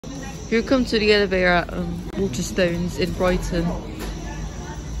Here come to the elevator at Waterstones in Brighton.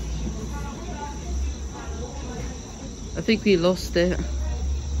 I think we lost it.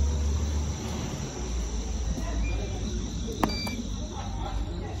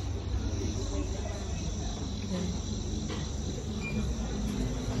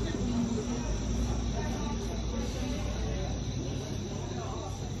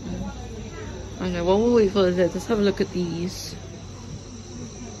 Okay, while we wait for this, let's have a look at these.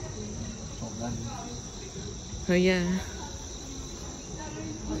 Oh yeah.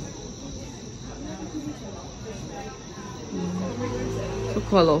 Got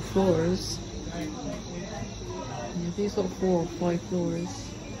quite a lot of floors. Yeah, these got 4 or 5 floors.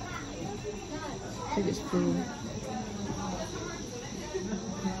 I think it's 4.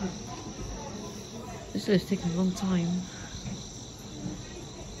 This is taking a long time.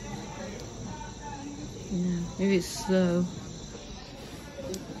 Yeah, maybe it's slow.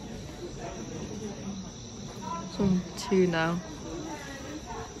 It's on 2 now.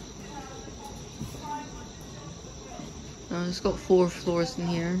 Oh, it's got 4 floors in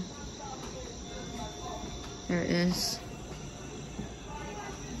here. There it is.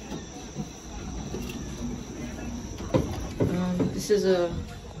 This is a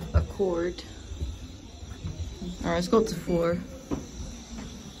cord. Alright, it's got to 4.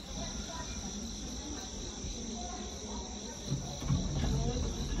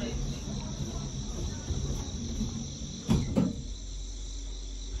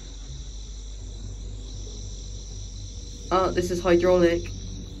 Oh, this is hydraulic.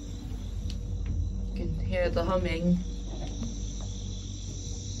 You can hear the humming.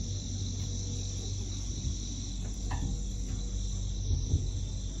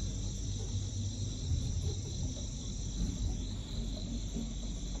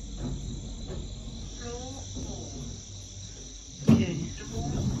 Okay.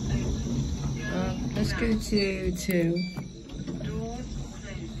 Let's go to 2.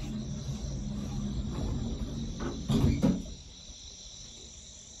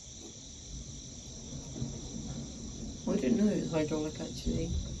 I didn't know it was hydraulic actually.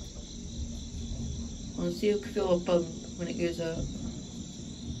 I'll see if it'll bump when it goes up.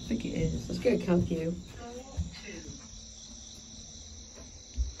 I think it is. Let's get a calculator.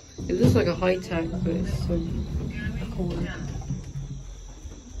 It looks like a high tank, but it's a corner.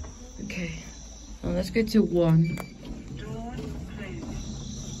 Okay. Well, let's go to 1.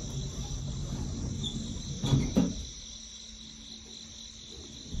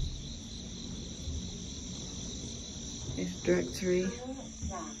 It's directory.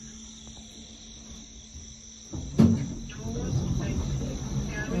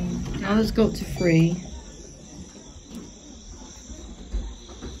 Now let's go up to 3.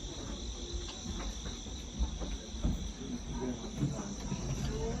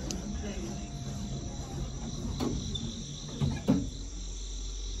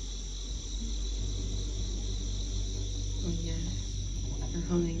 Oh yeah, they're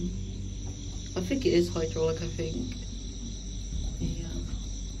humming. I think it is hydraulic, I think. Yeah.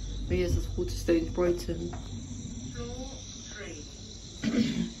 But yes, that's Waterstones, Brighton.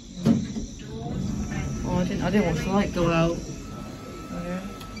 Oh, I didn't watch the light go out. Okay.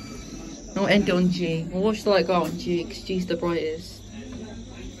 No, end it on G. We'll watch the light go out on G, because G's the brightest.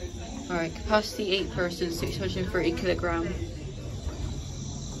 Alright, capacity 8 persons, 630 kilogram.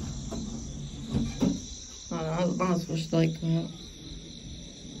 Oh, I'll watch the light go out.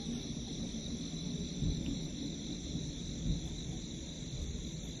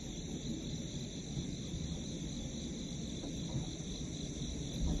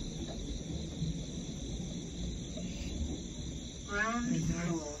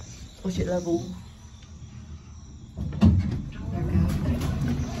 Watch it level. There we go.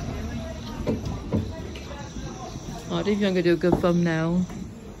 Oh, I don't think I'm gonna do a good thumbnail.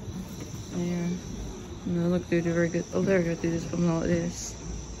 Yeah. No, look, they do very good. Oh, there we go. Do this thumbnail like this.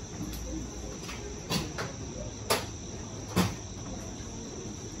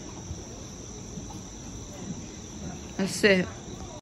 That's it.